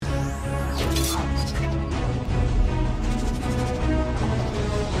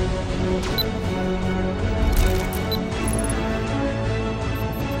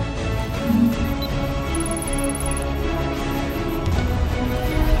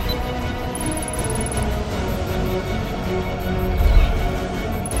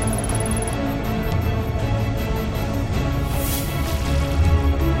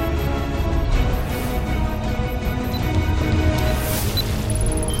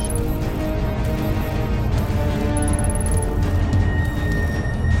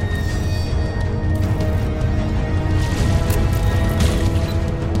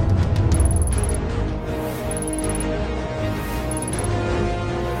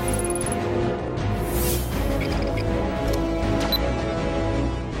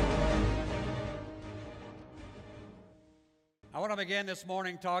I want to begin this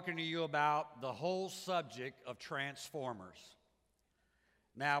morning talking to you about the whole subject of Transformers.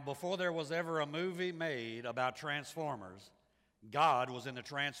 Now, before there was ever a movie made about Transformers, God was in the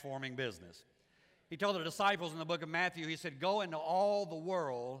transforming business. He told the disciples in the book of Matthew, he said, go into all the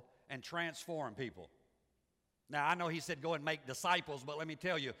world and transform people. Now, I know he said go and make disciples, but let me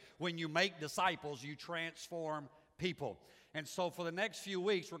tell you, when you make disciples, you transform people. And so for the next few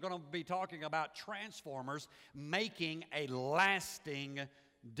weeks, we're going to be talking about transformers making a lasting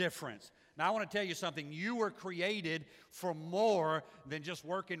difference. Now, I want to tell you something. You were created for more than just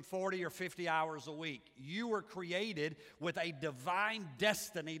working 40 or 50 hours a week. You were created with a divine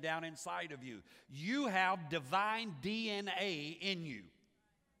destiny down inside of you. You have divine DNA in you.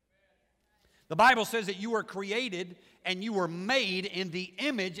 The Bible says that you were created and you were made in the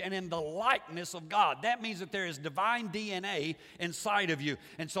image and in the likeness of God. That means that there is divine DNA inside of you.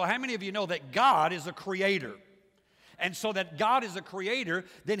 And so how many of you know that God is a creator? And so that God is a creator,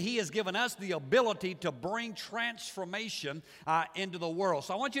 then He has given us the ability to bring transformation into the world.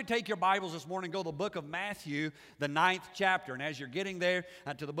 So I want you to take your Bibles this morning and go to the book of Matthew, the 9th chapter. And as you're getting there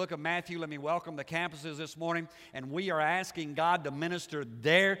to the book of Matthew, let me welcome the campuses this morning. And we are asking God to minister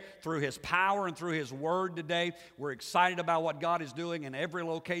there through His power and through His Word today. We're excited about what God is doing in every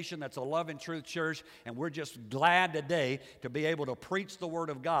location that's a Love and Truth church. And we're just glad today to be able to preach the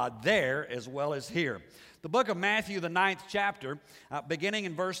Word of God there as well as here. The book of Matthew, the 9th chapter, beginning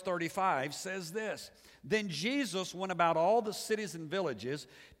in verse 35, says this. Then Jesus went about all the cities and villages,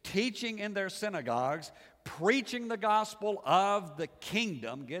 teaching in their synagogues, preaching the gospel of the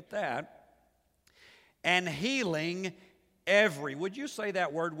kingdom, get that, and healing every. Would you say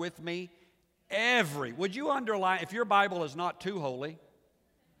that word with me? Every. Would you underline, if your Bible is not too holy,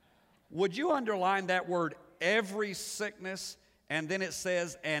 would you underline that word, every sickness, and then it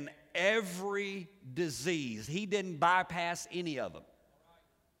says, and every disease. He didn't bypass any of them.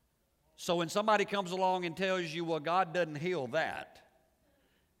 So when somebody comes along and tells you, well, God doesn't heal that,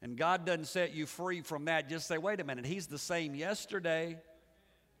 and God doesn't set you free from that, just say, wait a minute, He's the same yesterday,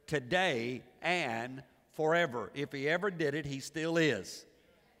 today, and forever. If He ever did it, He still is.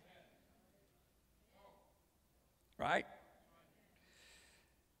 Right?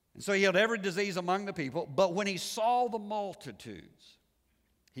 And so He healed every disease among the people, but when He saw the multitudes,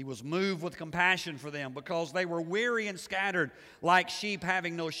 He was moved with compassion for them because they were weary and scattered like sheep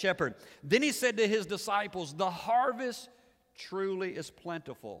having no shepherd. Then He said to His disciples, the harvest truly is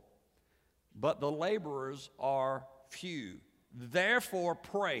plentiful, but the laborers are few. Therefore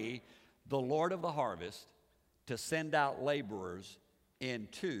pray the Lord of the harvest to send out laborers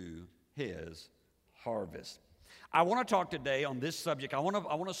into His harvest. I want to talk today on this subject. I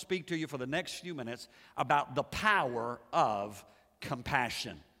want to speak to you for the next few minutes about the power of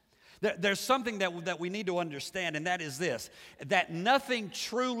compassion. There's something that we need to understand, and that is this, that nothing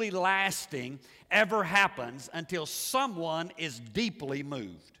truly lasting ever happens until someone is deeply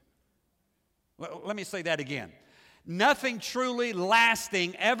moved. Well, let me say that again. Nothing truly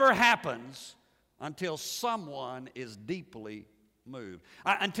lasting ever happens until someone is deeply moved.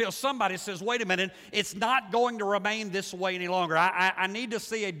 Until somebody says, wait a minute, it's not going to remain this way any longer. I need to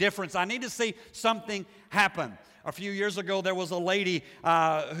see a difference. I need to see something happen. A few years ago, there was a lady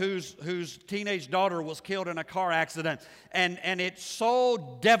whose teenage daughter was killed in a car accident, and it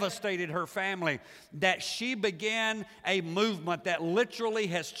so devastated her family that she began a movement that literally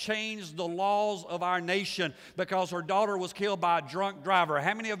has changed the laws of our nation because her daughter was killed by a drunk driver.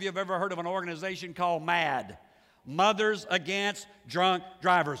 How many of you have ever heard of an organization called MAD? Mothers Against Drunk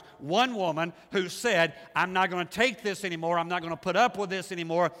Drivers. One woman who said, I'm not going to take this anymore. I'm not going to put up with this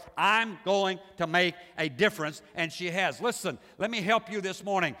anymore. I'm going to make a difference. And she has. Listen, let me help you this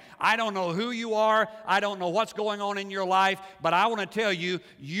morning. I don't know who you are. I don't know what's going on in your life. But I want to tell you,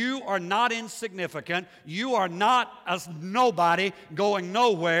 you are not insignificant. You are not a nobody going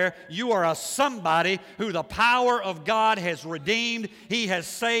nowhere. You are a somebody who the power of God has redeemed, He has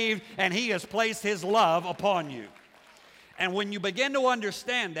saved, and He has placed His love upon you. And when you begin to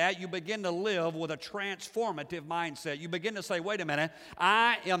understand that, you begin to live with a transformative mindset. You begin to say, wait a minute,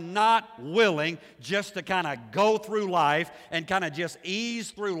 I am not willing just to kind of go through life and kind of just ease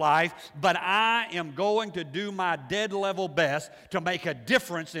through life, but I am going to do my dead level best to make a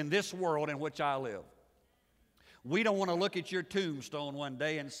difference in this world in which I live. We don't want to look at your tombstone one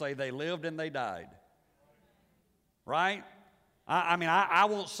day and say they lived and they died. Right? I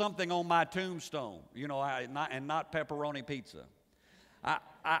want something on my tombstone, and not pepperoni pizza.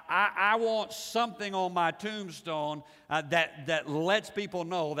 I want something on my tombstone that lets people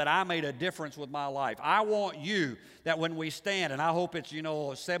know that I made a difference with my life. I want you that when we stand, and I hope it's,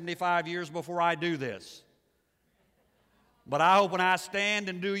 75 years before I do this, but I hope when I stand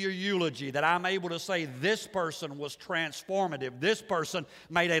and do your eulogy that I'm able to say this person was transformative. This person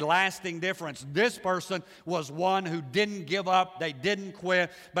made a lasting difference. This person was one who didn't give up. They didn't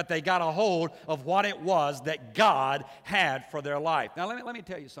quit, but they got a hold of what it was that God had for their life. Now let me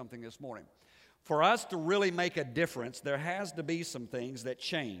tell you something this morning. For us to really make a difference, there has to be some things that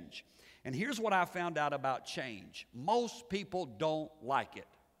change. And here's what I found out about change. Most people don't like it.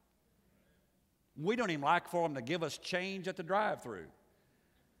 We don't even like for them to give us change at the drive-thru.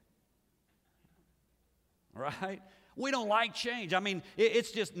 Right? We don't like change. I mean,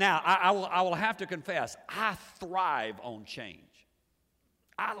 it's just, now, I will have to confess, I thrive on change.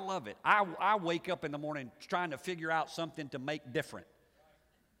 I love it. I wake up in the morning trying to figure out something to make different.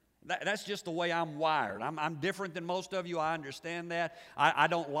 That's just the way I'm wired. I'm different than most of you. I understand that. I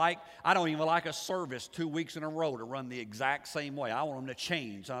don't even like a service 2 weeks in a row to run the exact same way. I want them to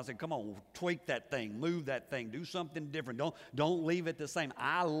change. So I said, come on, tweak that thing, move that thing, do something different. Don't leave it the same.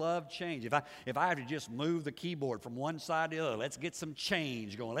 I love change. If I have to just move the keyboard from one side to the other, let's get some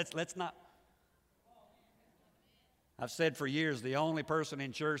change going. Let's not. I've said for years, the only person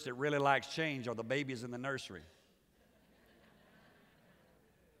in church that really likes change are the babies in the nursery.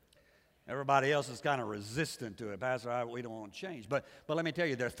 Everybody else is kind of resistant to it. Pastor, we don't want to change. But let me tell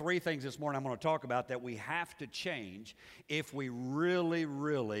you, there are 3 things this morning I'm going to talk about that we have to change if we really,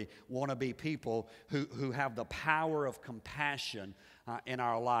 really want to be people who have the power of compassion in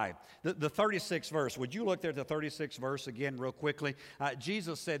our life. The 36th verse, would you look there at the 36th verse again real quickly?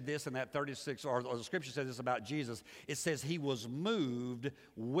 Jesus said this in that 36th, or the scripture says this about Jesus. It says he was moved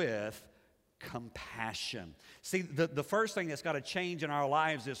with compassion. See, the first thing that's got to change in our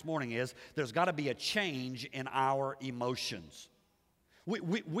lives this morning is there's got to be a change in our emotions.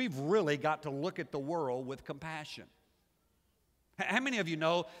 We've really got to look at the world with compassion. How many of you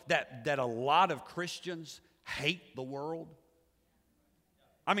know that a lot of Christians hate the world?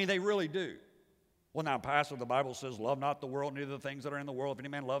 I mean, they really do. Well, now, Pastor, the Bible says, love not the world, neither the things that are in the world. If any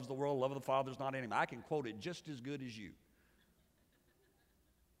man loves the world, love of the Father is not in him. I can quote it just as good as you.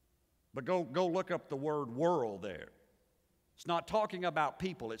 But go look up the word world there. It's not talking about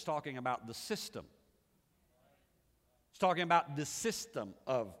people. It's talking about the system. It's talking about the system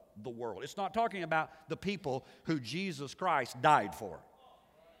of the world. It's not talking about the people who Jesus Christ died for.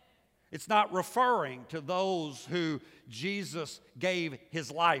 It's not referring to those who Jesus gave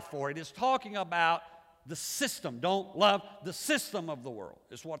his life for. It is talking about the system. Don't love the system of the world.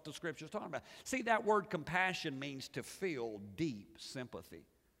 Is what the scripture is talking about. See, that word compassion means to feel deep sympathy.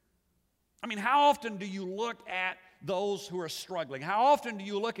 I mean, how often do you look at those who are struggling? How often do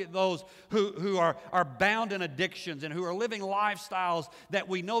you look at those who are bound in addictions and who are living lifestyles that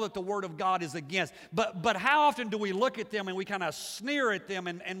we know that the Word of God is against? But how often do we look at them and we kind of sneer at them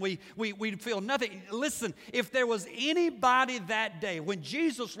and we feel nothing? Listen, if there was anybody that day, when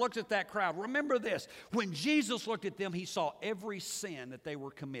Jesus looked at that crowd, remember this, when Jesus looked at them, he saw every sin that they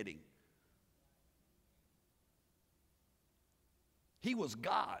were committing. He was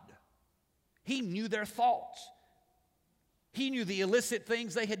God. He knew their thoughts. He knew the illicit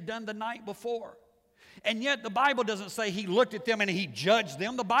things they had done the night before. And yet the Bible doesn't say he looked at them and he judged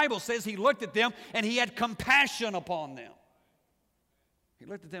them. The Bible says he looked at them and he had compassion upon them. He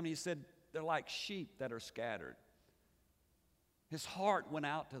looked at them and he said, they're like sheep that are scattered. His heart went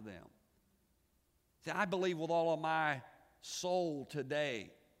out to them. See, I believe with all of my soul today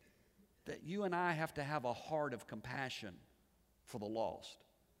that you and I have to have a heart of compassion for the lost.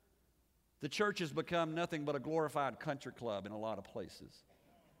 The church has become nothing but a glorified country club in a lot of places.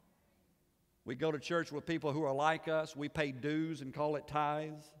 We go to church with people who are like us. We pay dues and call it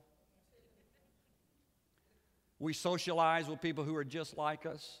tithes. We socialize with people who are just like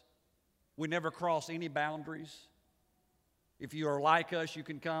us. We never cross any boundaries. If you are like us, you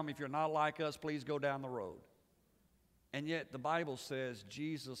can come. If you're not like us, please go down the road. And yet the Bible says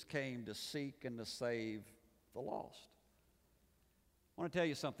Jesus came to seek and to save the lost. I want to tell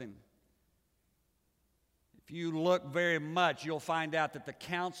you something. If you look very much, you'll find out that the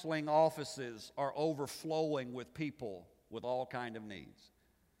counseling offices are overflowing with people with all kinds of needs.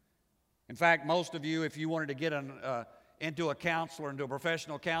 In fact, most of you, if you wanted to get into a counselor, into a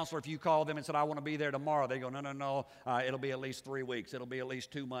professional counselor, if you called them and said, I want to be there tomorrow, they go, no, it'll be at least 3 weeks. It'll be at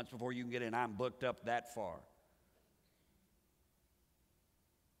least 2 months before you can get in. I'm booked up that far.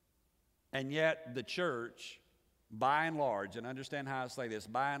 And yet the church, by and large, and understand how I say this,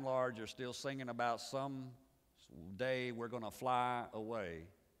 by and large are still singing about some day we're going to fly away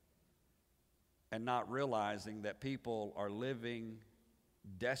and not realizing that people are living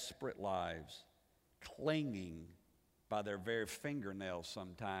desperate lives, clinging by their very fingernails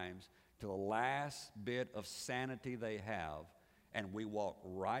sometimes to the last bit of sanity they have, and we walk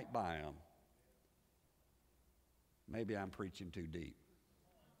right by them. Maybe I'm preaching too deep.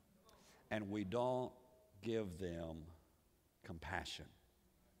 And we don't give them compassion.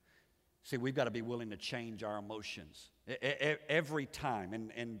 See, we've got to be willing to change our emotions. Every time,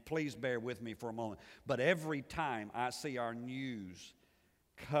 and please bear with me for a moment, but every time I see our news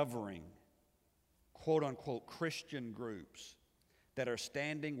covering quote-unquote Christian groups that are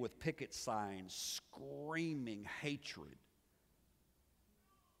standing with picket signs screaming hatred.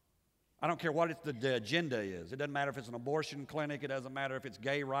 I don't care what the agenda is. It doesn't matter if it's an abortion clinic. It doesn't matter if it's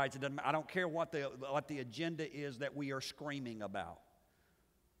gay rights. I don't care what the agenda is that we are screaming about.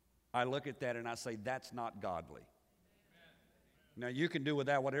 I look at that and I say, that's not godly. Now, you can do with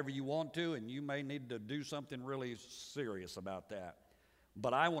that whatever you want to, and you may need to do something really serious about that.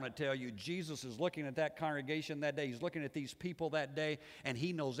 But I want to tell you, Jesus is looking at that congregation that day. He's looking at these people that day, and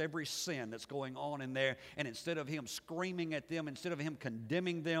he knows every sin that's going on in there. And instead of him screaming at them, instead of him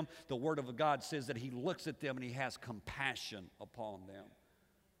condemning them, the Word of God says that he looks at them and he has compassion upon them.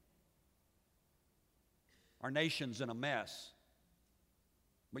 Our nation's in a mess.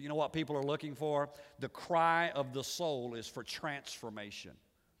 But you know what people are looking for? The cry of the soul is for transformation.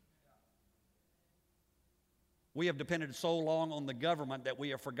 We have depended so long on the government that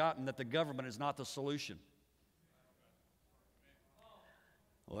we have forgotten that the government is not the solution.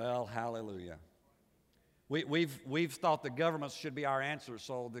 Well, hallelujah. We've thought the government should be our answer.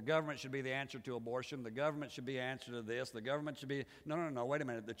 So the government should be the answer to abortion. The government should be the answer to this. The government should be... No, wait a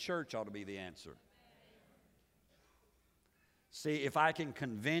minute. The church ought to be the answer. See, if I can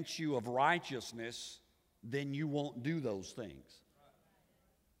convince you of righteousness, then you won't do those things.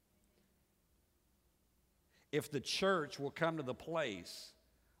 If the church will come to the place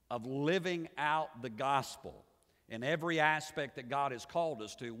of living out the gospel in every aspect that God has called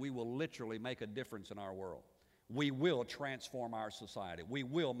us to, we will literally make a difference in our world. We will transform our society. We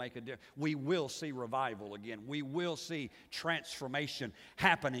will make a difference. We will see revival again. We will see transformation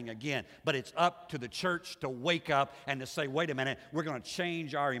happening again. But it's up to the church to wake up and to say, wait a minute, we're going to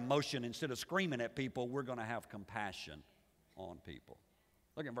change our emotion. Instead of screaming at people, we're going to have compassion on people.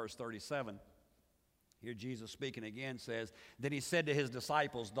 Look at verse 37. Here Jesus speaking again says, then he said to his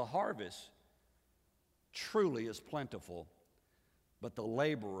disciples, the harvest truly is plentiful, but the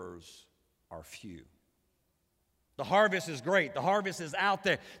laborers are few. The harvest is great. The harvest is out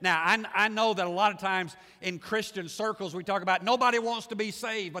there. Now, I know that a lot of times in Christian circles we talk about nobody wants to be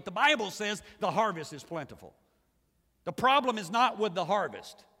saved, but the Bible says the harvest is plentiful. The problem is not with the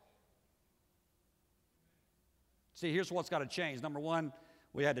harvest. See, here's what's got to change. Number one,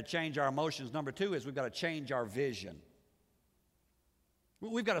 we had to change our emotions. Number two is we've got to change our vision.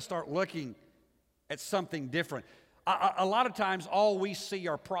 We've got to start looking at something different. A lot of times all we see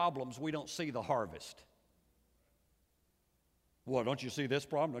are problems. We don't see the harvest. Well, don't you see this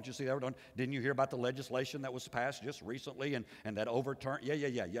problem? Don't you see that? Didn't you hear about the legislation that was passed just recently and that overturned?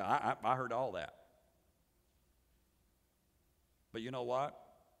 Yeah. I heard all that. But you know what?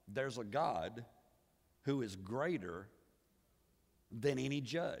 There's a God who is greater than any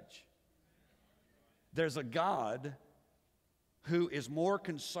judge. There's a God who is more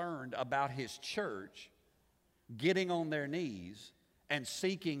concerned about his church getting on their knees and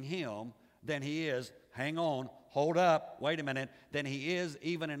seeking him than he is, hang on, hold up, wait a minute, than he is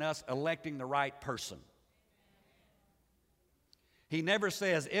even in us electing the right person. He never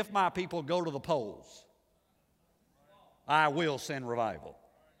says, if my people go to the polls, I will send revival.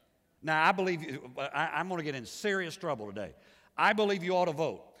 Now, I believe, I'm going to get in serious trouble today. I believe you ought to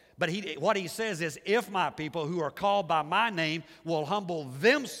vote. But what he says is, if my people who are called by my name will humble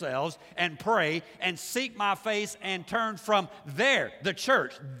themselves and pray and seek my face and turn from the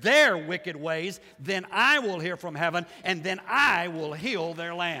church, their wicked ways, then I will hear from heaven and then I will heal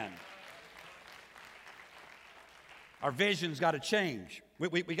their land. Our vision's got to change.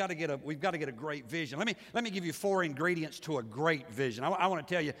 We've got to get a great vision. Let me give you 4 ingredients to a great vision. I want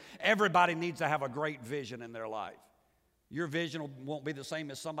to tell you, everybody needs to have a great vision in their life. Your vision won't be the same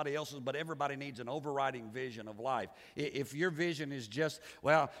as somebody else's, but everybody needs an overriding vision of life. If your vision is just,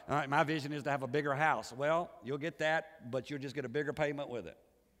 well, all right, my vision is to have a bigger house. Well, you'll get that, but you'll just get a bigger payment with it.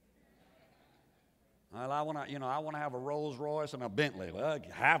 Well, I want to have a Rolls Royce and a Bentley. Well,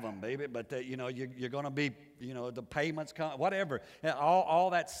 have them, baby, but you're going to be, the payments come, whatever, all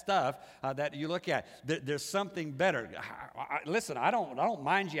that stuff that you look at. There's something better. Listen, I don't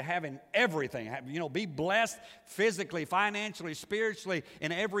mind you having everything. Be blessed physically, financially, spiritually,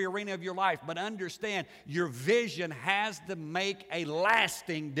 in every arena of your life. But understand, your vision has to make a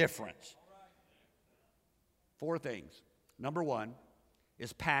lasting difference. 4 things. Number 1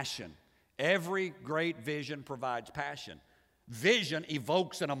 is passion. Every great vision provides passion. Vision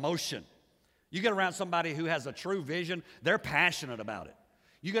evokes an emotion. You get around somebody who has a true vision, they're passionate about it.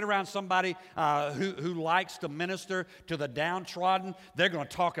 You get around somebody who likes to minister to the downtrodden, they're going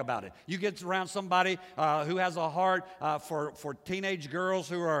to talk about it. You get around somebody who has a heart for teenage girls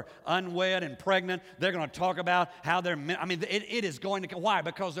who are unwed and pregnant, they're going to talk about how it is going to, why?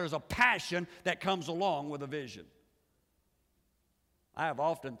 Because there's a passion that comes along with a vision. I have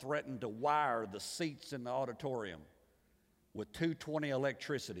often threatened to wire the seats in the auditorium with 220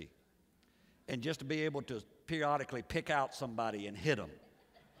 electricity and just to be able to periodically pick out somebody and hit them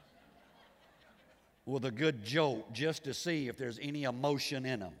with a good joke just to see if there's any emotion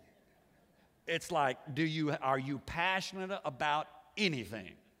in them. It's like, are you passionate about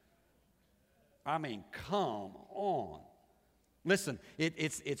anything? I mean, come on. Listen,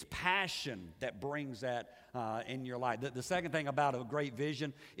 it's passion that brings that in your life. The second thing about a great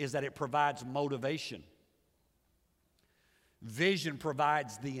vision is that it provides motivation. Vision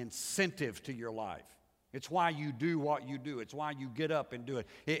provides the incentive to your life. It's why you do what you do. It's why you get up and do it.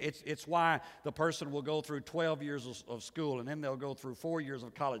 It's why the person will go through 12 years of school, and then they'll go through 4 years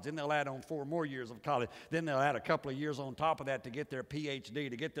of college. Then they'll add on 4 more years of college. Then they'll add a couple of years on top of that to get their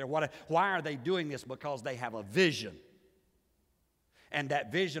PhD, to get their whatever. Why are they doing this? Because they have a vision. And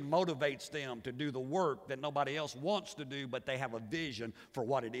that vision motivates them to do the work that nobody else wants to do, but they have a vision for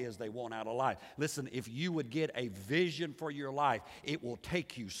what it is they want out of life. Listen, if you would get a vision for your life, it will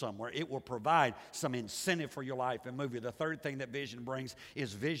take you somewhere. It will provide some incentive for your life and move you. The third thing that vision brings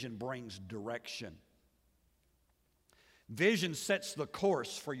is vision brings direction. Vision sets the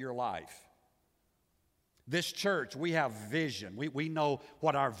course for your life. This church, we have vision. We know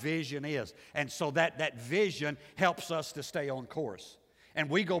what our vision is. And so that vision helps us to stay on course. And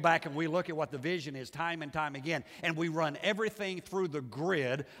we go back and we look at what the vision is time and time again, and we run everything through the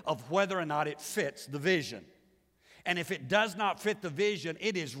grid of whether or not it fits the vision. And if it does not fit the vision,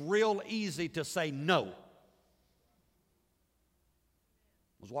 it is real easy to say no. I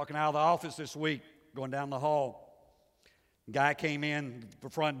was walking out of the office this week, going down the hall. A guy came in the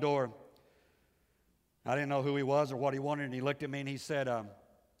front door. I didn't know who he was or what he wanted, and he looked at me and he said,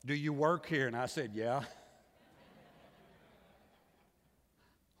 do you work here? And I said, yeah.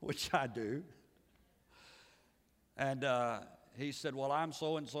 Which I do. And he said, well, I'm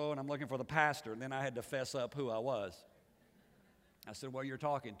so-and-so, and I'm looking for the pastor. And then I had to fess up who I was. I said, well, you're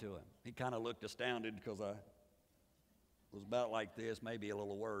talking to him. He kind of looked astounded because I was about like this, maybe a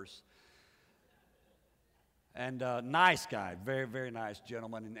little worse. And nice guy, very, very nice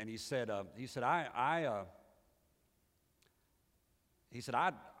gentleman. And he said, I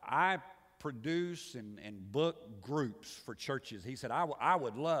produce and book groups for churches. He said, I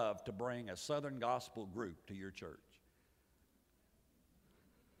would love to bring a Southern Gospel group to your church.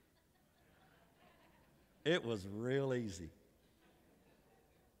 It was real easy.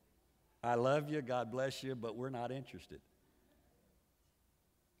 I love you, God bless you, but we're not interested.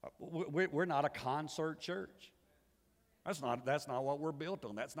 We're not a concert church. That's not what we're built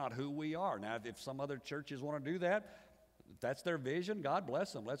on. That's not who we are. Now, if some other churches want to do that, if that's their vision, God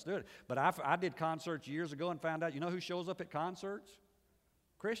bless them. Let's do it. But I did concerts years ago and found out, you know who shows up at concerts?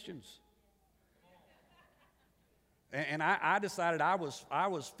 Christians. And I decided I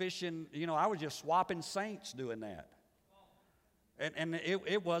was fishing, I was just swapping saints doing that. And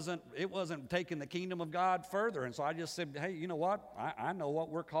it wasn't taking the kingdom of God further. And so I just said, hey, you know what? I know what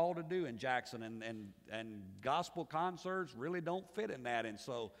we're called to do in Jackson. And gospel concerts really don't fit in that. And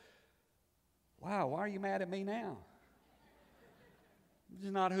so Wow, why are you mad at me now? This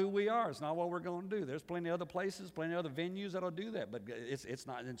is not who we are. It's not what we're going to do. There's plenty of other places, plenty of other venues that'll do that, but it's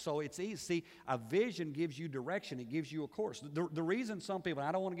not. And so it's easy. See, a vision gives you direction. It gives you a course. The reason some people, and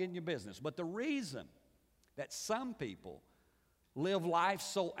I don't want to get in your business, but the reason that some people live life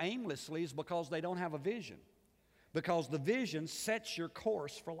so aimlessly is because they don't have a vision. Because the vision sets your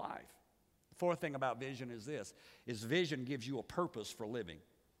course for life. The fourth thing about vision is this, is vision gives you a purpose for living.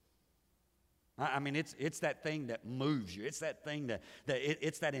 I mean, it's that thing that moves you. It's that thing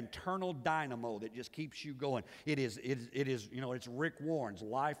it's that internal dynamo that just keeps you going. It is, it's Rick Warren's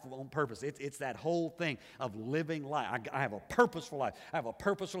life on purpose. It's that whole thing of living life. I have a purpose for life. I have a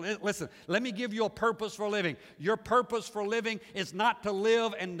purpose for listen, let me give you a purpose for living. Your purpose for living is not to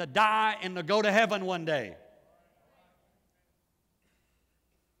live and to die and to go to heaven one day.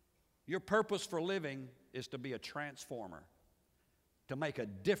 Your purpose for living is to be a transformer, to make a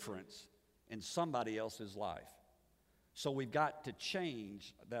difference in somebody else's life. So we've got to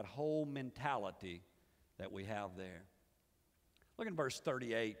change that whole mentality that we have there. Look at verse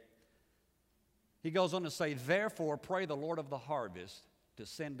 38. He goes on to say, therefore pray the Lord of the harvest to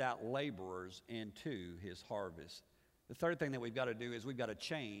send out laborers into his harvest. The third thing that we've got to do is we've got to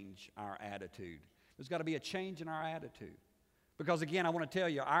change our attitude. There's got to be a change in our attitude. Because again, I want to tell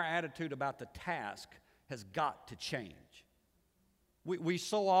you, our attitude about the task has got to change. We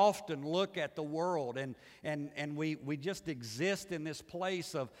so often look at the world and we just exist in this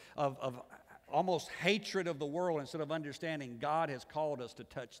place of almost hatred of the world instead of understanding God has called us to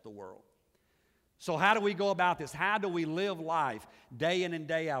touch the world. So how do we go about this? How do we live life day in and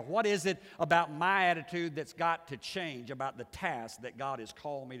day out? What is it about my attitude that's got to change about the task that God has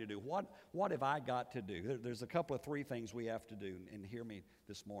called me to do? What have I got to do? There's a couple of three things we have to do, and hear me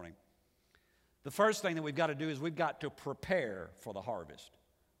this morning. The first thing that we've got to do is we've got to prepare for the harvest.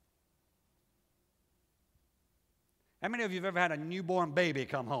 How many of you have ever had a newborn baby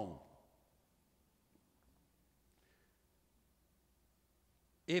come home?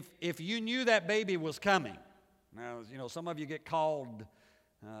 If you knew that baby was coming, now, some of you get called,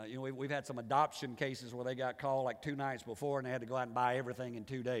 we've had some adoption cases where they got called like 2 nights before and they had to go out and buy everything in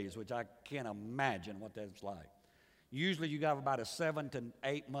 2 days, which I can't imagine what that's like. Usually you got about a 7 to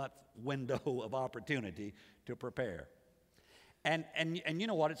 8 month window of opportunity to prepare. And you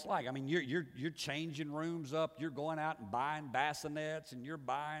know what it's like. I mean, you're changing rooms up. You're going out and buying bassinets, and you're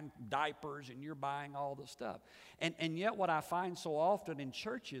buying diapers, and you're buying all the stuff. And yet what I find so often in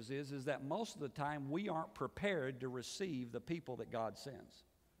churches is that most of the time we aren't prepared to receive the people that God sends.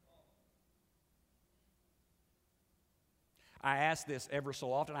 I ask this ever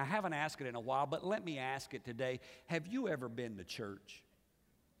so often. I haven't asked it in a while, but let me ask it today. Have you ever been to church?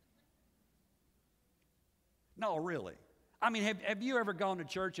 No, really. I mean, have you ever gone to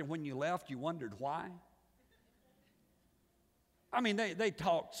church and when you left, you wondered why? I mean, they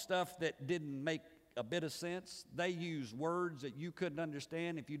talked stuff that didn't make a bit of sense. They used words that you couldn't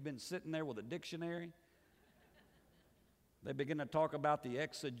understand if you'd been sitting there with a dictionary. They begin to talk about the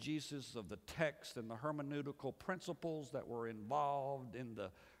exegesis of the text and the hermeneutical principles that were involved in the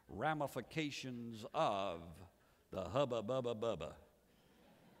ramifications of the hubba bubba bubba.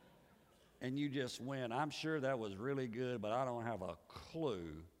 And you just went, I'm sure that was really good, but I don't have a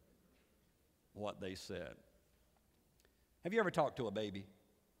clue what they said. Have you ever talked to a baby?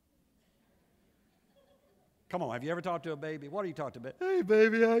 Come on, have you ever talked to a baby? What do you talk to a baby? Hey,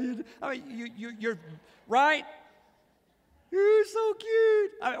 baby, how you doing? I mean, you're right? You're so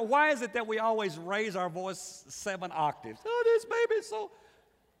cute. I mean, why is it that we always raise our voice 7 octaves? Oh, this baby's so...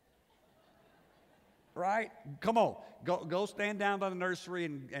 Right? Come on. Go stand down by the nursery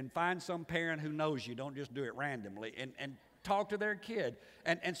and find some parent who knows you. Don't just do it randomly. And talk to their kid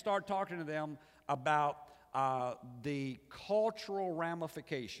and start talking to them about the cultural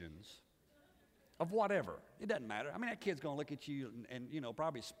ramifications of whatever. It doesn't matter. I mean, that kid's going to look at you and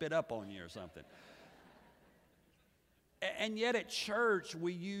probably spit up on you or something. And yet at church,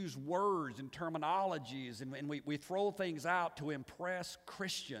 we use words and terminologies, and we throw things out to impress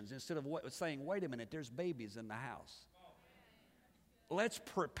Christians instead of saying, wait a minute, there's babies in the house. Let's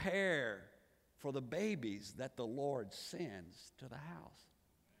prepare for the babies that the Lord sends to the house.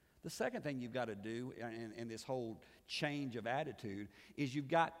 The second thing you've got to do in this whole change of attitude is you've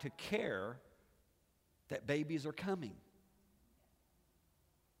got to care that babies are coming.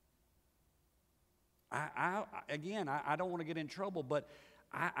 I don't want to get in trouble, but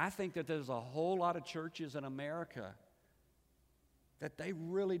I think that there's a whole lot of churches in America that they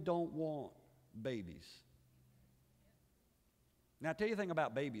really don't want babies. Now, I'll tell you the thing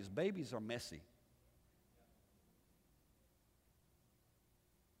about babies. Babies are messy.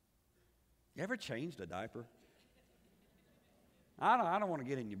 You ever changed a diaper? I don't want to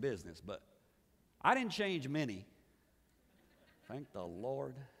get in your business, but I didn't change many. Thank the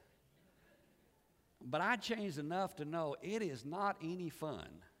Lord. But I changed enough to know it is not any fun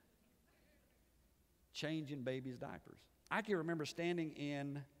changing babies' diapers. I can remember standing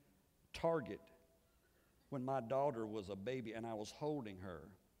in Target when my daughter was a baby and I was holding her.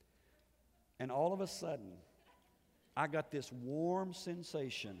 And all of a sudden, I got this warm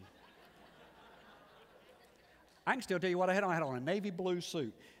sensation. I can still tell you what I had on. I had on a navy blue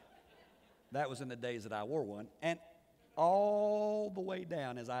suit. That was in the days that I wore one. And all the way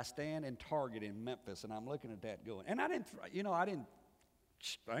down as I stand in Target in Memphis, and I'm looking at that going. And I ain't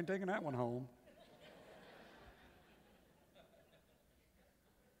taking that one home.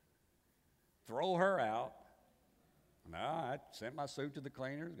 Throw her out. No, I sent my suit to the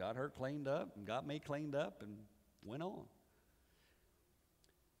cleaners, got her cleaned up, and got me cleaned up, and went on.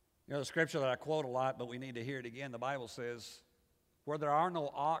 You know, the scripture that I quote a lot, but we need to hear it again. The Bible says, where there are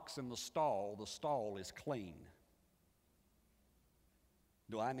no ox in the stall is clean.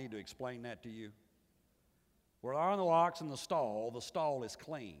 Do I need to explain that to you? Where there are no ox in the stall is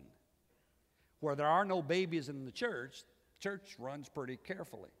clean. Where there are no babies in the church runs pretty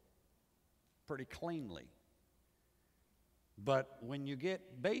carefully, pretty cleanly. But when you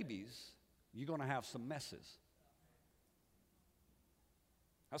get babies, you're going to have some messes.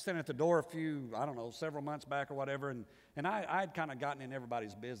 I was standing at the door several months back or whatever, and I'd kind of gotten in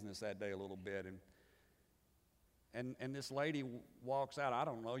everybody's business that day a little bit. And this lady walks out. I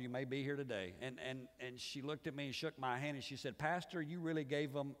don't know, you may be here today. And she looked at me and shook my hand, and she said, Pastor, you really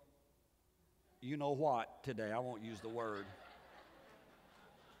gave them you know what today. I won't use the word.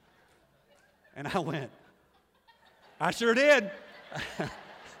 And I went, I sure did.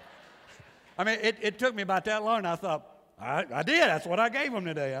 I mean, it took me about that long, and I thought, I did. That's what I gave them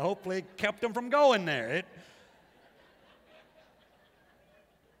today. I hopefully kept them from going there.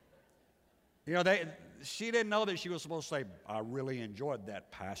 She didn't know that she was supposed to say, I really enjoyed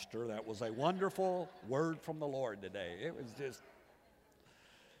that, Pastor. That was a wonderful word from the Lord today. It was just...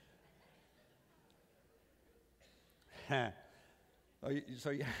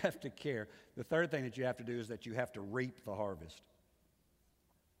 So you have to care. The third thing that you have to do is that you have to reap the harvest.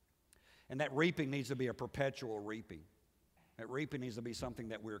 And that reaping needs to be a perpetual reaping. That reaping needs to be something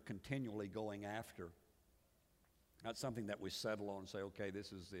that we're continually going after. Not something that we settle on and say, okay,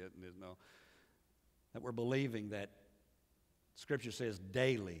 this is it. And no. That we're believing that Scripture says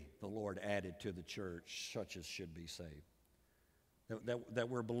daily the Lord added to the church such as should be saved. That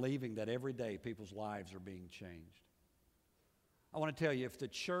we're believing that every day people's lives are being changed. I want to tell you, if the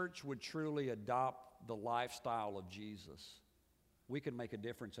church would truly adopt the lifestyle of Jesus, we can make a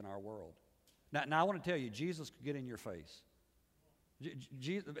difference in our world. Now I want to tell you, Jesus could get in your face.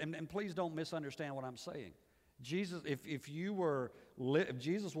 And please don't misunderstand what I'm saying. Jesus, if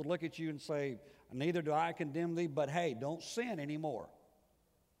Jesus would look at you and say, neither do I condemn thee, but hey, don't sin anymore.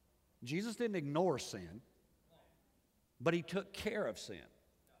 Jesus didn't ignore sin, but he took care of sin.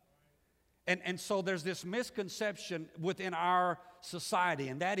 And so there's this misconception within our society,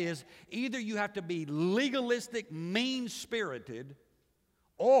 and that is either you have to be legalistic, mean-spirited,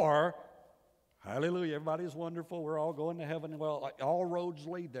 or, hallelujah, everybody's wonderful, we're all going to heaven, well, all roads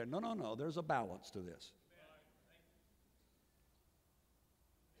lead there. No, there's a balance to this.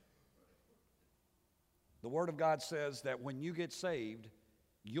 The Word of God says that when you get saved,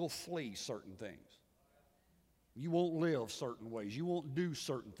 you'll flee certain things. You won't live certain ways. You won't do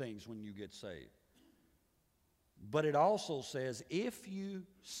certain things when you get saved. But it also says if you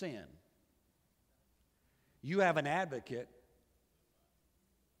sin, you have an advocate,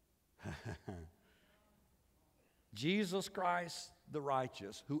 Jesus Christ the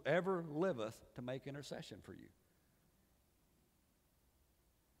righteous, who ever liveth to make intercession for you.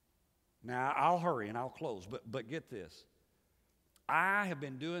 Now, I'll hurry and I'll close, but get this. I have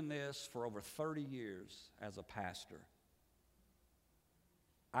been doing this for over 30 years as a pastor.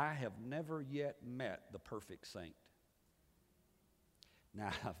 I have never yet met the perfect saint.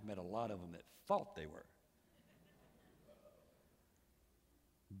 Now, I've met a lot of them that thought they were.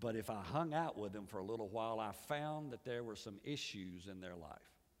 But if I hung out with them for a little while, I found that there were some issues in their life.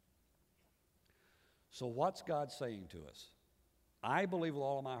 So what's God saying to us? I believe with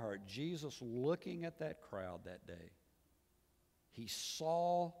all of my heart, Jesus looking at that crowd that day, he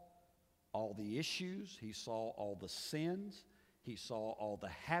saw all the issues, he saw all the sins, he saw all the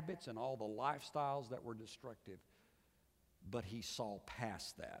habits and all the lifestyles that were destructive, but he saw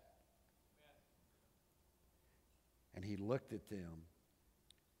past that. And he looked at them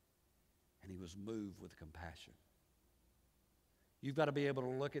and he was moved with compassion. You've got to be able to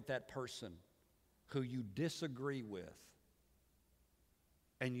look at that person who you disagree with,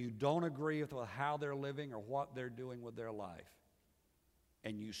 and you don't agree with how they're living or what they're doing with their life,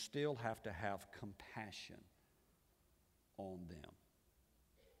 and you still have to have compassion on them.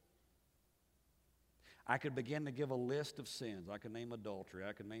 I could begin to give a list of sins. I could name adultery.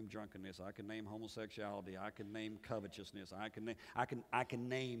 I could name drunkenness. I could name homosexuality. I could name covetousness. I can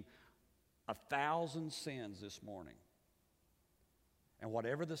name 1,000 sins this morning. And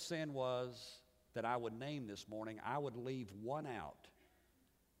whatever the sin was that I would name this morning, I would leave one out,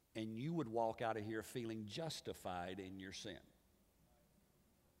 and you would walk out of here feeling justified in your sin.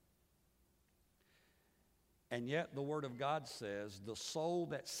 And yet the Word of God says, the soul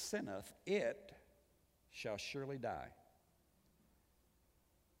that sinneth, it shall surely die.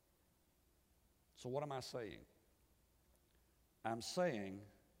 So what am I saying? I'm saying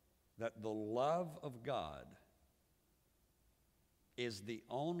that the love of God is the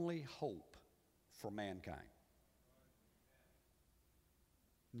only hope for mankind.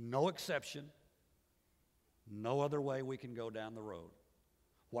 No exception, no other way we can go down the road.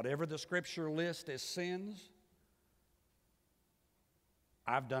 Whatever the Scripture lists as sins,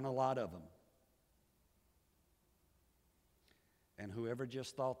 I've done a lot of them. And whoever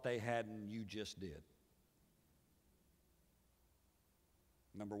just thought they hadn't, you just did.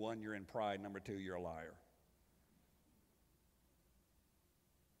 Number one, you're in pride. Number two, you're a liar.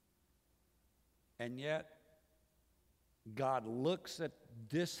 And yet, God looks at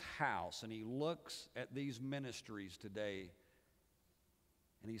this house and He looks at these ministries today,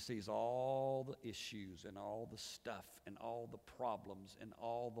 and He sees all the issues and all the stuff and all the problems and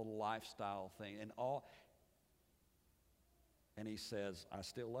all the lifestyle thing and He says, I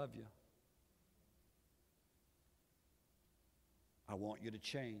still love you. I want you to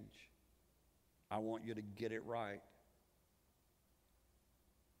change. I want you to get it right.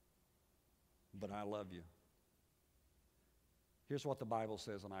 But I love you. Here's what the Bible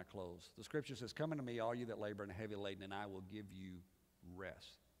says, and I close. The Scripture says, come unto me, all you that labor and are heavy laden, and I will give you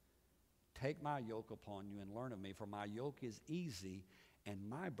rest. Take my yoke upon you and learn of me, for my yoke is easy and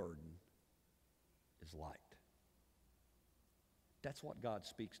my burden is light. That's what God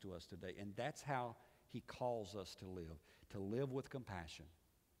speaks to us today, and that's how He calls us to live with compassion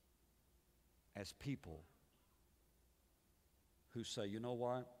as people who say, you know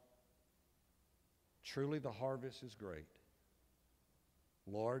what? Truly the harvest is great.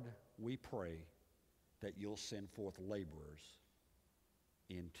 Lord, we pray that you'll send forth laborers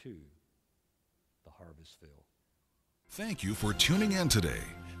into the harvest field. Thank you for tuning in today.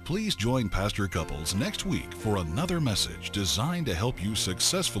 Please join Pastor Couples next week for another message designed to help you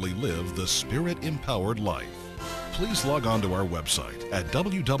successfully live the Spirit-empowered life. Please log on to our website at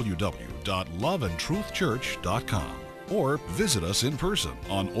www.loveandtruthchurch.com or visit us in person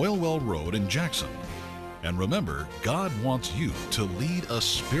on Oilwell Road in Jackson. And remember, God wants you to lead a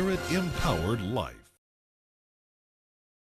Spirit-empowered life.